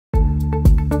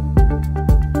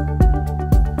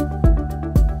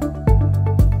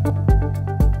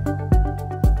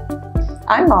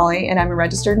I'm Molly, and I'm a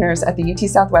registered nurse at the UT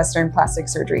Southwestern Plastic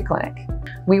Surgery Clinic.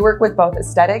 We work with both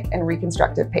aesthetic and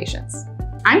reconstructive patients.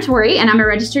 I'm Tori, and I'm a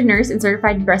registered nurse and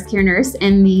certified breast care nurse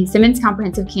in the Simmons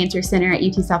Comprehensive Cancer Center at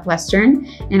UT Southwestern,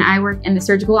 and I work in the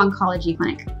surgical oncology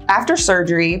clinic. After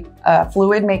surgery,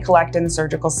 fluid may collect in the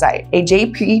surgical site. A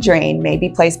JP drain may be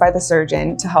placed by the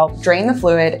surgeon to help drain the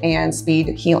fluid and speed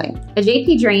healing. A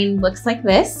JP drain looks like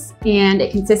this, and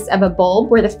it consists of a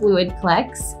bulb where the fluid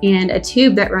collects and a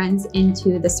tube that runs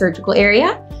into the surgical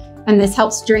area. And this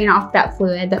helps drain off that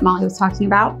fluid that Molly was talking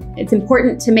about. It's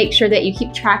important to make sure that you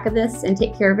keep track of this and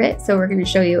take care of it. So we're going to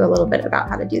show you a little bit about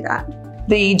how to do that.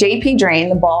 The JP drain,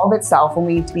 the bulb itself, will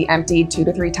need to be emptied 2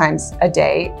 to 3 times a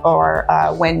day, or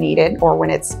when needed, or when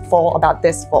it's full, about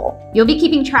this full. You'll be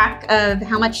keeping track of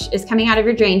how much is coming out of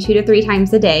your drain 2 to 3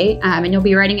 times a day, and you'll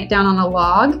be writing it down on a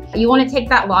log. You want to take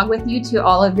that log with you to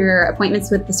all of your appointments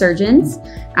with the surgeons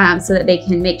so that they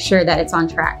can make sure that it's on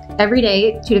track. Every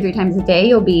day, 2 to 3 times a day,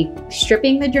 you'll be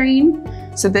stripping the drain.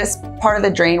 So this part of the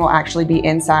drain will actually be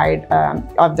inside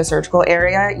of the surgical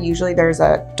area. Usually there's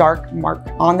a dark mark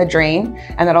on the drain,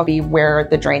 and that'll be where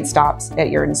the drain stops at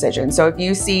your incision. So if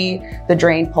you see the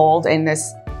drain pulled and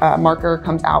this marker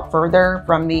comes out further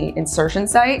from the insertion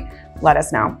site, let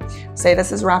us know. Say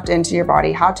this is wrapped into your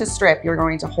body. How to strip: you're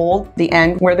going to hold the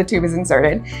end where the tube is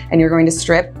inserted, and you're going to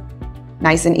strip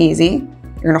nice and easy.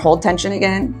 You're gonna hold tension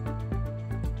again,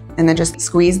 and then just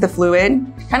squeeze the fluid,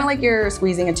 kind of like you're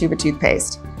squeezing a tube of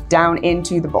toothpaste, down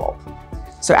into the bulb.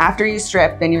 So after you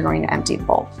strip, then you're going to empty the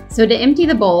bulb. So to empty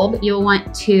the bulb, you'll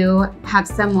want to have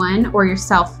someone or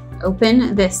yourself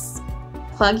open this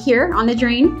plug here on the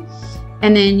drain.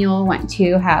 And then you'll want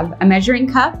to have a measuring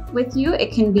cup with you.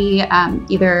 It can be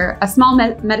either a small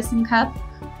medicine cup,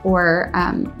 or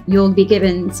you'll be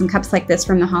given some cups like this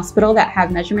from the hospital that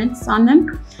have measurements on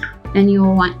them. And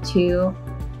you'll want to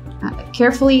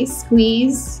carefully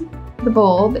squeeze the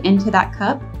bulb into that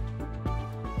cup.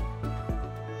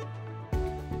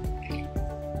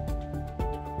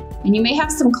 And you may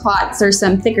have some clots or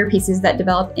some thicker pieces that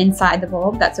develop inside the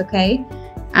bulb. That's okay.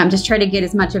 Just try to get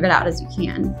as much of it out as you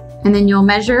can. And then you'll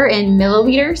measure in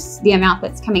milliliters the amount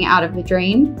that's coming out of the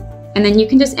drain. And then you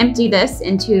can just empty this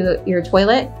into your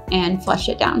toilet and flush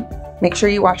it down. Make sure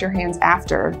you wash your hands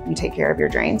after you take care of your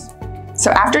drains. So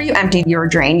after you empty your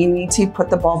drain, you need to put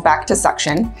the bulb back to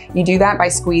suction. You do that by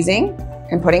squeezing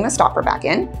and putting the stopper back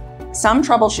in. Some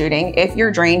troubleshooting: if your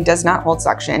drain does not hold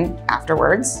suction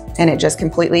afterwards and it just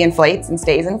completely inflates and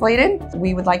stays inflated,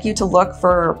 we would like you to look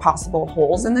for possible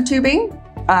holes in the tubing.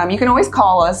 You can always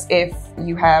call us if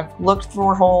you have looked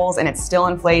for holes and it's still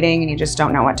inflating and you just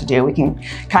don't know what to do. We can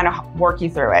kind of work you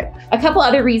through it. A couple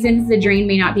other reasons the drain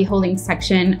may not be holding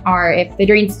suction are if the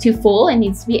drain's too full and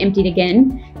needs to be emptied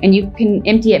again, and you can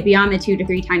empty it beyond the 2 to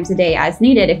 3 times a day as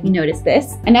needed if you notice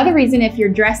this. Another reason, if your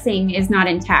dressing is not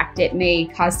intact, it may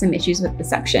cause some issues with the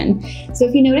suction. So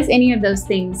if you notice any of those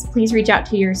things, please reach out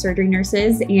to your surgery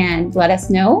nurses and let us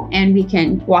know, and we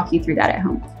can walk you through that at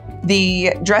home.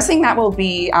 The dressing that will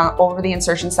be over the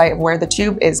insertion site where the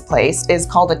tube is placed is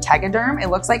called a tegaderm. It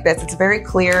looks like this. It's a very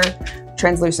clear,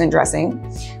 translucent dressing.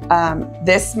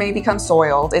 This may become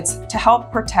soiled. It's to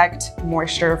help protect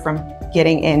moisture from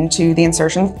getting into the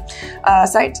insertion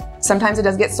site. Sometimes it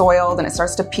does get soiled and it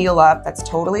starts to peel up. That's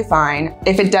totally fine.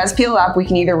 If it does peel up, we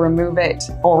can either remove it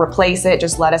or replace it.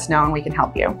 Just let us know and we can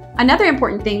help you. Another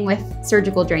important thing with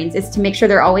surgical drains is to make sure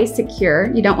they're always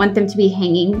secure. You don't want them to be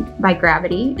hanging by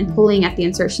gravity and pulling at the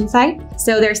insertion site.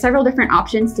 So there are several different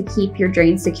options to keep your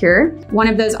drain secure. One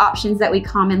of those options that we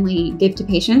commonly give to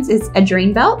patients is a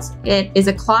drain belt. It is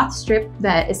a cloth strip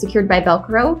that is secured by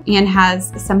Velcro and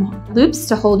has some loops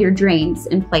to hold your drains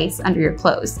in place under your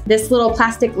clothes. This little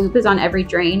plastic loop is on every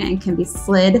drain and can be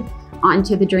slid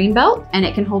onto the drain belt, and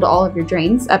it can hold all of your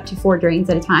drains, up to 4 drains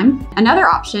at a time. Another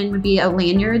option would be a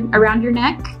lanyard around your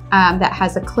neck that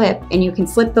has a clip, and you can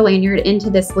slip the lanyard into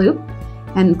this loop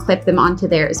and clip them onto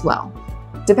there as well.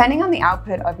 Depending on the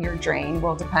output of your drain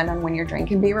will depend on when your drain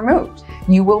can be removed.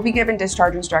 You will be given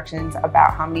discharge instructions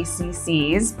about how many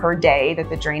cc's per day that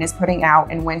the drain is putting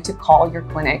out and when to call your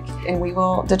clinic, and we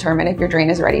will determine if your drain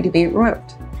is ready to be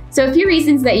removed. So a few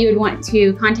reasons that you would want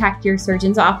to contact your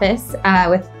surgeon's office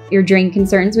with your drain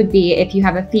concerns would be if you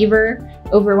have a fever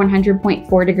over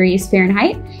 100.4 degrees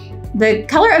Fahrenheit. The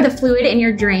color of the fluid in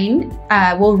your drain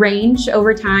will range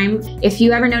over time. If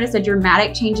you ever notice a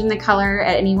dramatic change in the color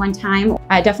at any one time,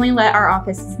 definitely let our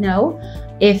offices know.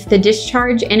 If the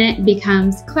discharge in it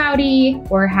becomes cloudy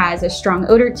or has a strong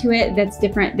odor to it that's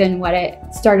different than what it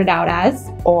started out as.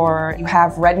 Or you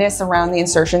have redness around the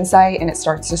insertion site and it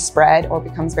starts to spread or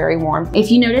becomes very warm.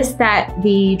 If you notice that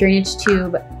the drainage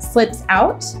tube slips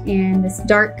out and this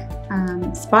dark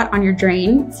spot on your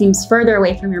drain seems further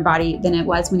away from your body than it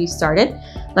was when you started,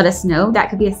 let us know. That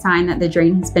could be a sign that the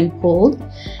drain has been pulled.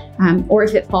 Or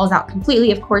if it falls out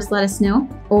completely, of course, let us know.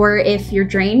 Or if your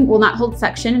drain will not hold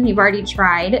suction and you've already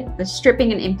tried the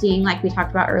stripping and emptying like we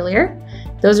talked about earlier,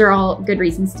 those are all good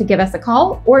reasons to give us a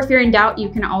call. Or if you're in doubt, you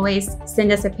can always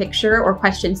send us a picture or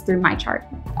questions through MyChart.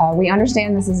 We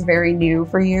understand this is very new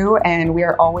for you, and we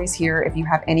are always here if you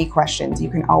have any questions. You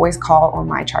can always call or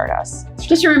MyChart us.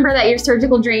 Just remember that your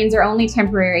surgical drains are only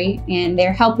temporary and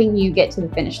they're helping you get to the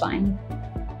finish line.